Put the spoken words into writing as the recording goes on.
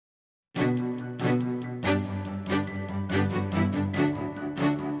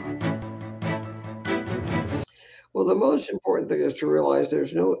Well, the most important thing is to realize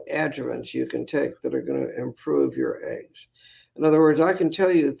there's no adjuvants you can take that are going to improve your eggs. In other words, I can tell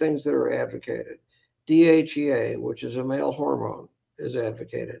you things that are advocated. DHEA, which is a male hormone, is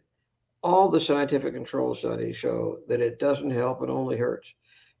advocated. All the scientific control studies show that it doesn't help, it only hurts,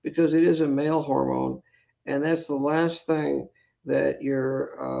 because it is a male hormone, and that's the last thing that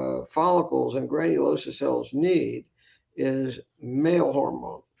your follicles and granulosa cells need is male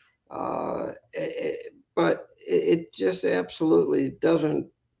hormone. But it just absolutely doesn't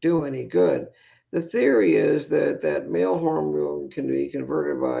do any good. The theory is that that male hormone can be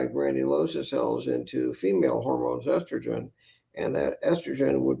converted by granulosa cells into female hormones, estrogen, and that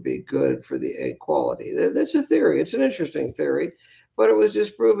estrogen would be good for the egg quality. That's a theory. It's an interesting theory, but it was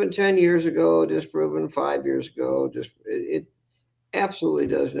disproven 10 years ago, disproven 5 years ago. It absolutely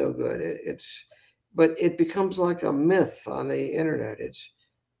does no good. But it becomes like a myth on the internet. It's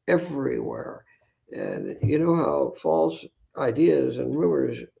everywhere. And you know how false ideas and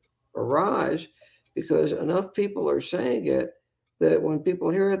rumors arise because enough people are saying it that when people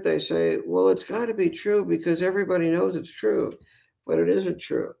hear it, they say, well, it's got to be true because everybody knows it's true, but it isn't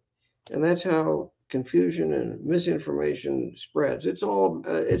true. And that's how confusion and misinformation spreads. It's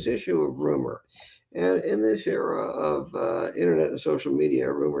issue of rumor. And in this era of internet and social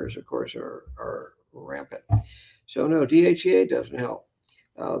media, rumors, of course, are rampant. So no, DHEA doesn't help.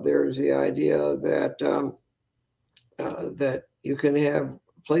 There's the idea that that you can have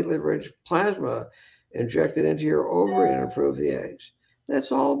platelet-rich plasma injected into your ovary and improve the eggs.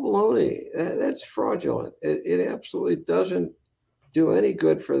 That's all baloney. That's fraudulent. It absolutely doesn't do any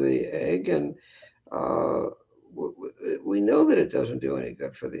good for the egg, and we know that it doesn't do any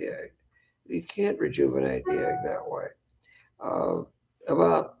good for the egg. You can't rejuvenate the egg that way.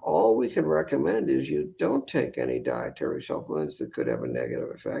 About all we can recommend is you don't take any dietary supplements that could have a negative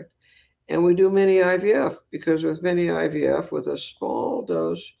effect. And we do Mini-IVF because with Mini-IVF, with a small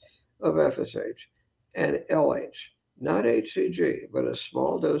dose of FSH and LH, not HCG, but a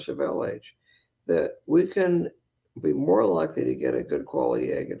small dose of LH, that we can be more likely to get a good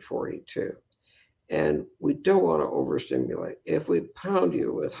quality egg at 42. And we don't want to overstimulate. If we pound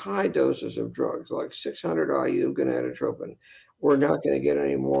you with high doses of drugs like 600 IU gonadotropin, we're not going to get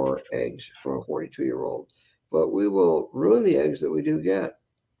any more eggs from a 42-year-old, but we will ruin the eggs that we do get.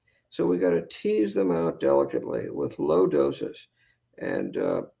 So we got to tease them out delicately with low doses. And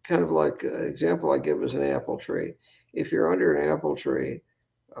kind of like an example I give is an apple tree. If you're under an apple tree,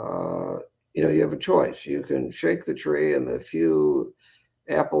 you have a choice. You can shake the tree and the few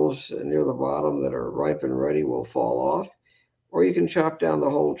apples near the bottom that are ripe and ready will fall off, or you can chop down the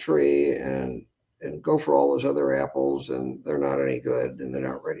whole tree and go for all those other apples, and they're not any good and they're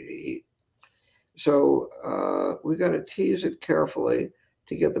not ready to eat. So we got to tease it carefully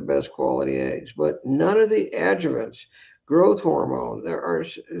to get the best quality eggs, but none of the adjuvants, growth hormone, there are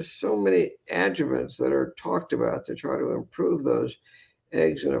so many adjuvants that are talked about to try to improve those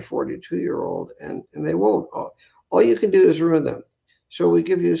eggs in a 42-year-old, and they won't. All you can do is ruin them. So we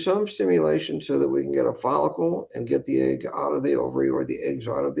give you some stimulation so that we can get a follicle and get the egg out of the ovary or the eggs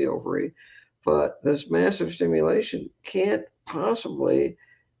out of the ovary. But this massive stimulation can't possibly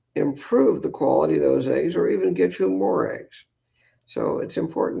improve the quality of those eggs or even get you more eggs. So it's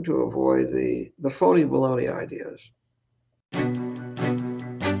important to avoid the phony baloney ideas.